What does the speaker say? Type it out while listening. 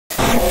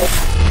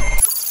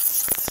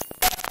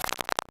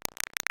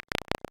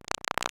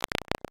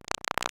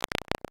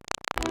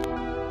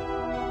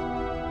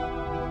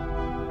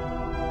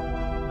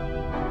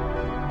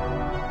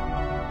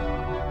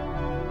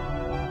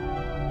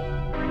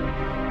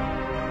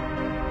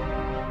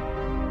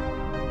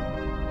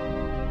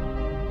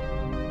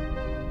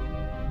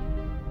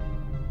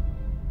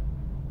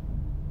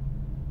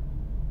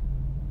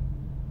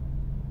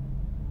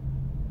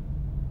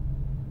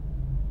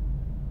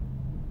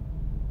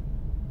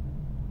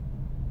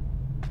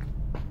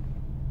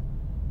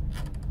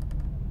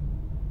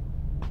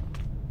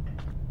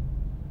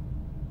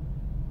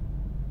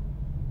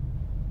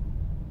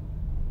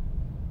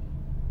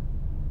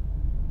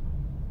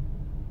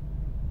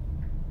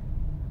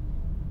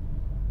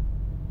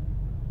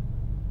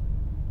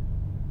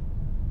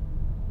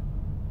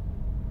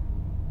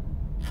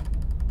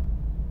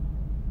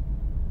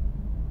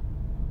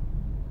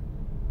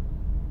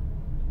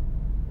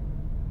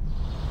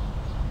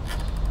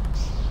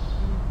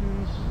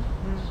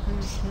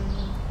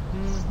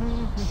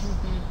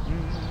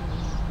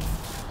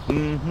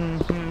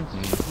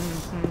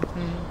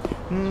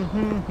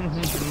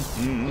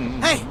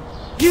Hey,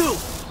 you!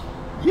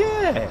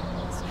 Yes,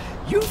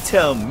 you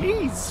tell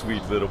me,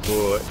 sweet little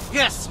boy.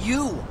 Yes,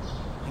 you!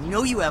 I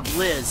know you have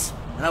Liz,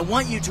 and I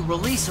want you to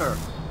release her.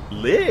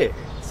 Liz?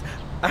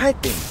 I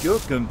think you're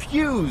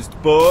confused,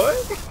 boy.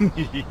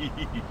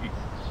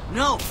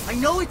 No, I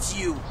know it's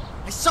you.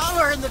 I saw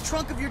her in the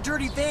trunk of your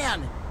dirty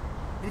van.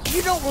 And if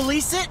you don't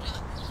release it,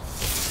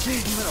 I'm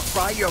gonna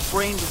fry your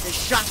brain with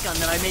this shotgun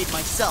that I made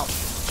myself.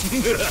 Do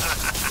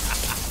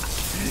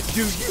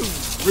you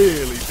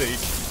really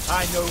think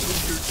I know who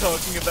you're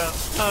talking about,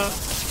 huh?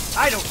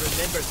 I don't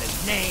remember the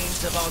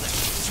names of all the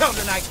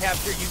children I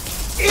captured, you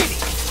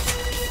idiot!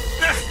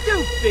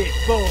 Stupid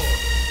boy!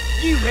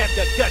 You have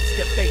the guts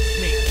to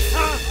face me,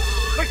 huh?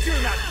 But you're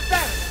not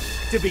fat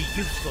enough to be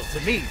useful to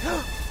me.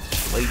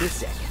 Wait a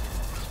second.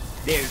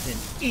 There's an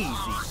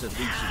easy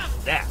solution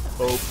to that.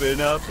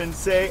 Open up and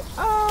say,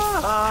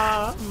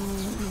 ah.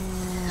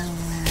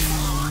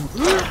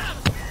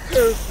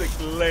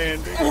 Perfect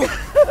landing. What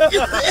have you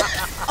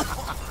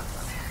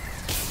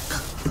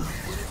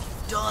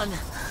done?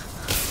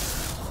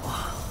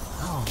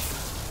 Oh,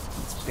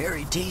 it's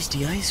very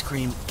tasty ice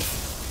cream.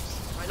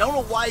 I don't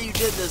know why you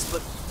did this,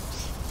 but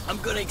I'm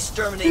gonna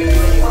exterminate you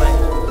anyway.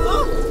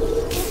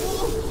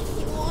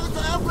 What's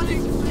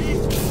happening to me?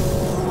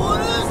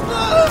 What is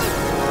this?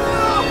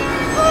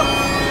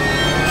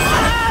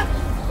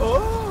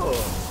 Oh,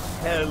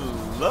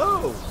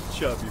 hello,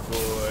 chubby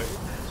boy.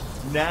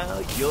 Now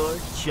you're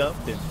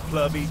chuffed and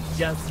flubby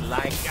just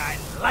like I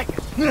like it.